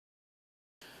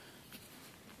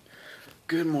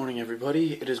Good morning,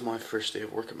 everybody. It is my first day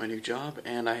of work at my new job,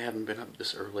 and I haven't been up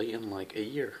this early in like a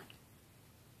year.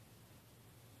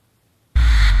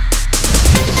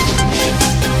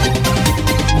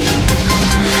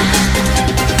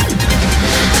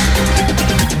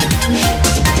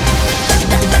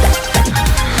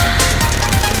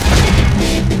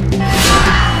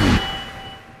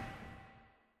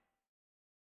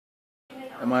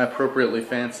 Am I appropriately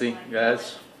fancy,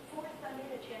 guys?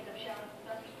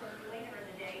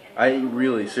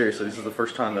 Seriously, this is the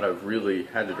first time that I've really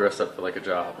had to dress up for like a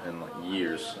job in like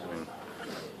years.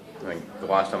 I mean, the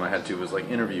last time I had to was like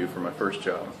interview for my first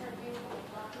job.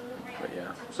 But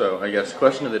yeah, so I guess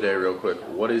question of the day real quick,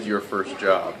 what is your first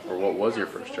job? Or what was your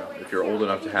first job? If you're old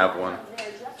enough to have one.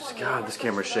 God, this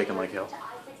camera's shaking like hell.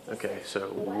 Okay, so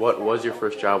what was your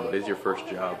first job? What is your first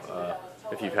job?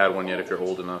 If you've had one yet, if you're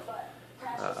old enough.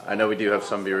 I know we do have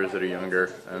some viewers that are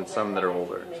younger and some that are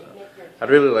older. So I'd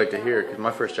really like to hear, because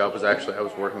my first job was actually, I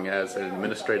was working as an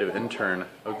administrative intern.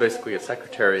 I was basically a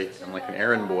secretary and like an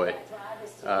errand boy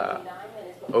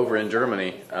over in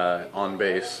Germany on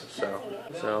base. So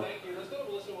I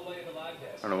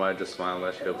don't know why I just smiled.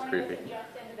 That shit was creepy.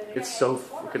 It's so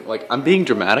freaking, like, I'm being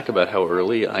dramatic about how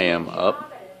early I am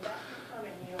up,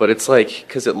 but it's like,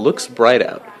 because it looks bright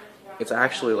out, it's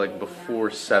actually like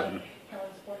before 7.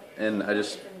 And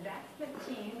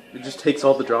it just takes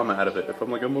all the drama out of it. If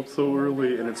I'm like, I'm up so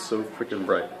early and it's so freaking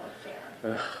bright.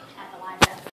 Ugh.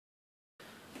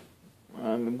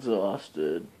 I'm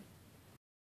exhausted.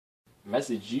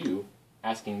 Message you,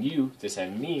 asking you to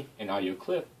send me an audio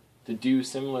clip to do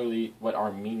similarly what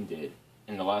Armin did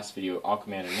in the last video,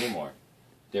 Aquaman and Namor.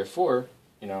 Therefore,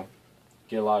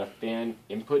 get a lot of fan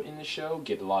input in the show,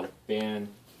 get a lot of fan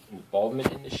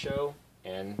involvement in the show,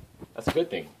 and that's a good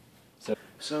thing.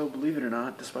 So, believe it or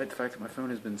not, despite the fact that my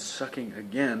phone has been sucking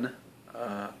again,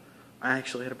 I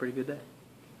actually had a pretty good day.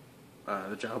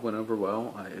 The job went over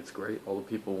well. It's great. All the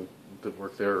people that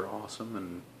work there are awesome,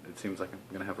 and it seems like I'm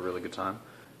going to have a really good time.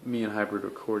 Me and Hybrid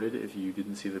recorded. If you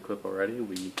didn't see the clip already, I'm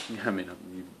going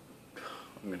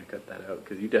to cut that out,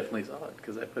 because you definitely saw it,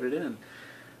 because I put it in.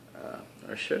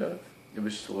 I should have. It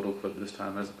was just a little clip this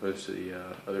time, as opposed to the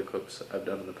other clips I've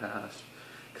done in the past,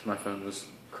 because my phone was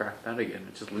cracked out again.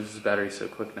 It just loses battery so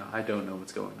quick now. I don't know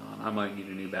what's going on. I might need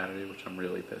a new battery, which I'm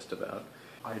really pissed about.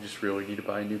 I just really need to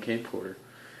buy a new camcorder.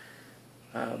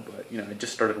 But, I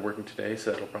just started working today,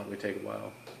 so that'll probably take a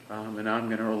while. And now I'm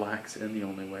going to relax in the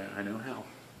only way I know how.